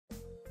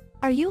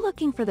Are you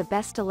looking for the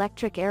best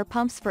electric air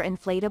pumps for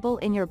inflatable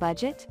in your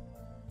budget?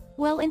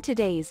 Well, in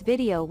today's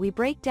video we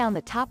break down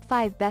the top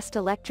 5 best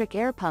electric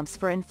air pumps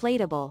for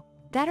inflatable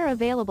that are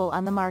available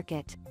on the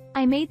market.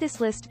 I made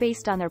this list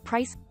based on their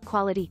price,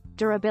 quality,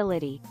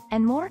 durability,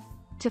 and more.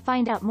 To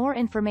find out more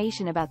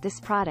information about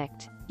this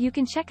product, you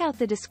can check out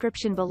the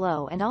description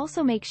below and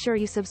also make sure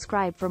you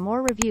subscribe for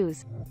more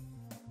reviews.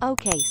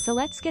 Okay, so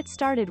let's get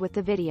started with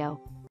the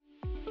video.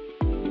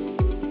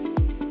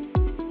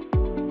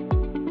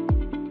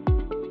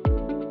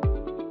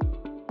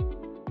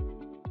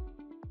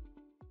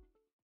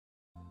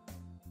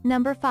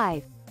 Number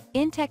 5.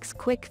 Intex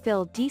Quick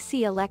Fill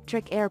DC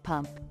Electric Air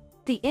Pump.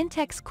 The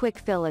Intex Quick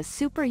Fill is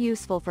super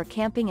useful for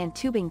camping and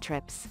tubing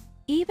trips.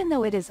 Even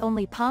though it is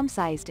only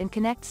palm-sized and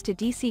connects to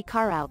DC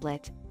car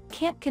outlet,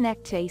 can't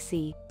connect to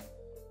AC.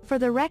 For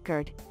the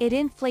record, it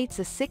inflates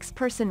a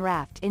 6-person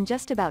raft in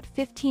just about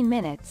 15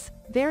 minutes,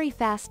 very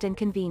fast and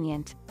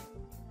convenient.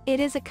 It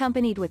is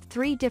accompanied with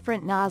 3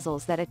 different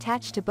nozzles that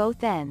attach to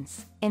both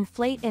ends,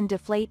 inflate and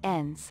deflate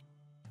ends.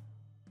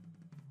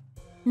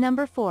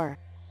 Number 4.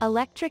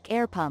 Electric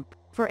Air Pump,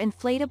 for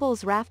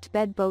Inflatables Raft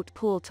Bed Boat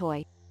Pool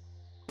Toy.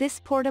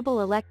 This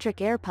portable electric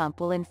air pump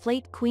will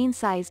inflate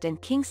queen-sized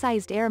and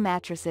king-sized air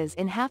mattresses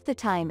in half the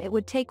time it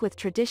would take with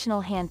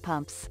traditional hand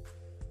pumps.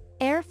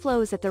 Air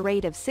flows at the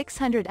rate of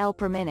 600 L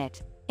per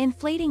minute,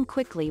 inflating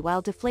quickly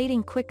while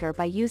deflating quicker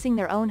by using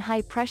their own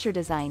high-pressure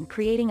design,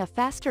 creating a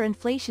faster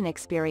inflation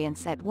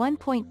experience at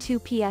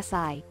 1.2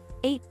 psi,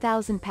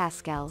 8,000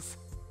 pascals.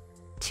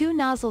 2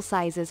 nozzle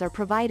sizes are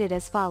provided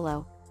as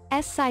follow.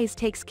 S size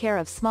takes care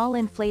of small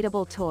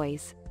inflatable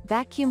toys,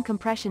 vacuum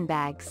compression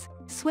bags,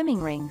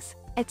 swimming rings,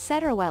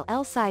 etc., while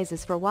L size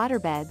is for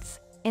waterbeds,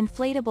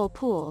 inflatable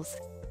pools,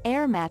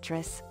 air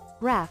mattress,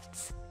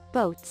 rafts,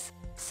 boats,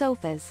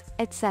 sofas,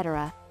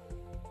 etc.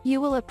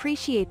 You will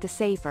appreciate the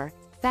safer,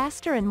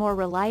 faster and more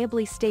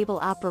reliably stable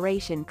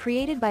operation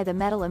created by the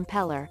metal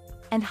impeller,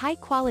 and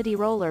high-quality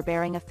roller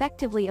bearing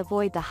effectively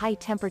avoid the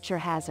high-temperature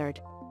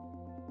hazard.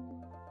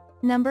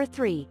 Number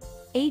 3.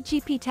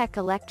 AGP Tech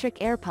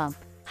Electric Air Pump,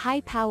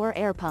 High Power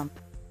Air Pump.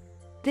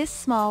 This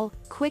small,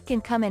 quick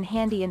and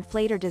come-in-handy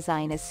inflator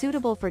design is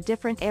suitable for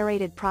different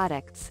aerated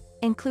products,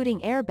 including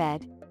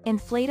airbed,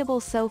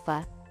 inflatable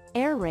sofa,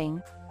 air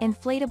ring,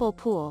 inflatable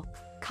pool,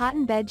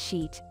 cotton bed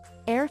sheet,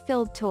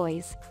 air-filled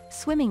toys,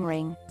 swimming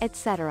ring,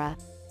 etc.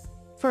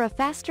 For a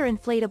faster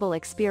inflatable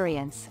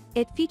experience,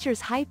 it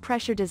features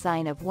high-pressure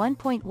design of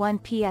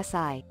 1.1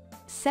 psi,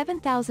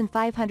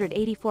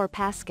 7,584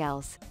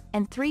 pascals,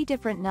 and 3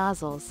 different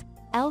nozzles.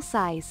 L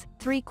size,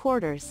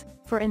 3/4,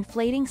 for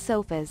inflating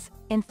sofas,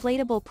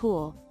 inflatable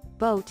pool,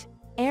 boat,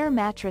 air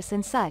mattress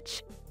and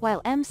such, while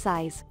M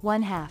size,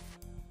 1/2.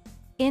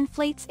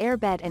 Inflates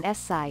airbed, and S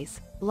size,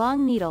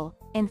 long needle,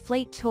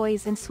 inflate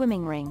toys and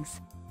swimming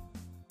rings.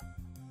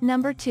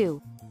 Number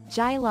 2.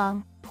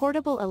 Jilong,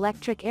 Portable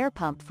Electric Air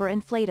Pump for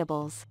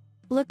Inflatables.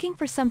 Looking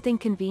for something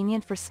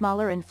convenient for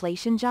smaller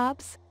inflation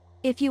jobs?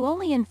 If you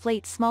only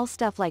inflate small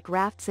stuff like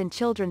rafts and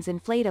children's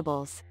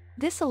inflatables,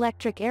 this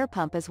electric air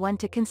pump is one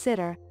to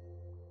consider.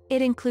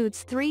 It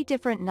includes 3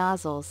 different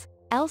nozzles,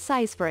 L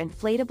size for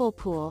inflatable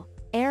pool,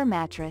 air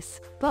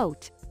mattress,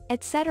 boat,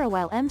 etc.,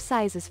 while M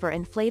size is for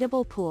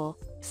inflatable pool,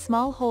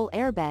 small hole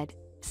airbed,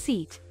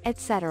 seat,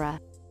 etc.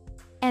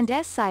 And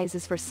S size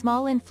is for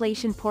small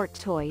inflation port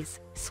toys,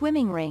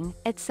 swimming ring,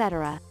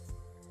 etc.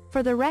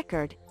 For the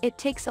record, it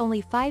takes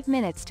only 5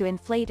 minutes to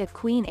inflate a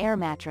queen air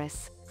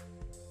mattress.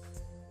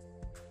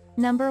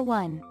 Number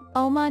 1.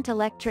 Omont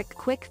Electric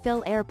Quick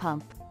Fill Air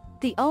Pump.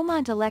 The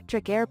Omont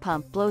electric air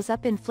pump blows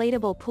up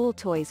inflatable pool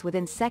toys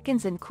within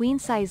seconds and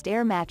queen-sized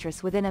air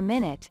mattress within a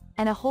minute,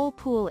 and a whole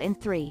pool in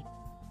 3.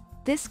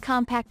 This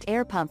compact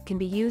air pump can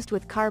be used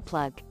with car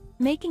plug,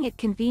 making it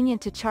convenient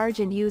to charge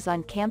and use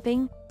on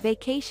camping,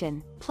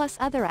 vacation, plus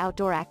other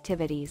outdoor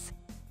activities.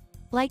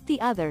 Like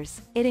the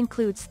others, it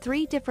includes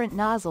 3 different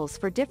nozzles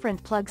for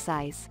different plug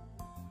size.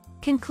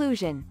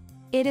 Conclusion.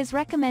 It is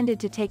recommended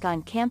to take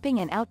on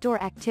camping and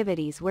outdoor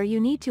activities where you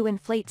need to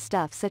inflate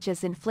stuff such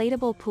as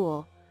inflatable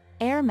pool,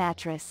 air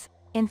mattress,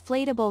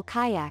 inflatable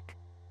kayak,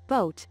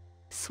 boat,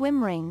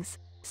 swim rings,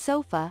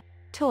 sofa,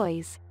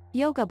 toys,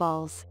 yoga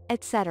balls,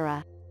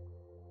 etc.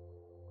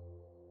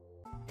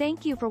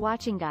 Thank you for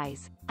watching,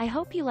 guys. I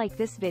hope you like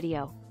this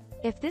video.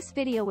 If this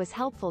video was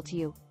helpful to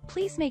you,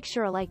 please make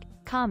sure to like,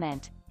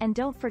 comment, and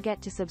don't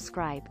forget to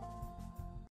subscribe.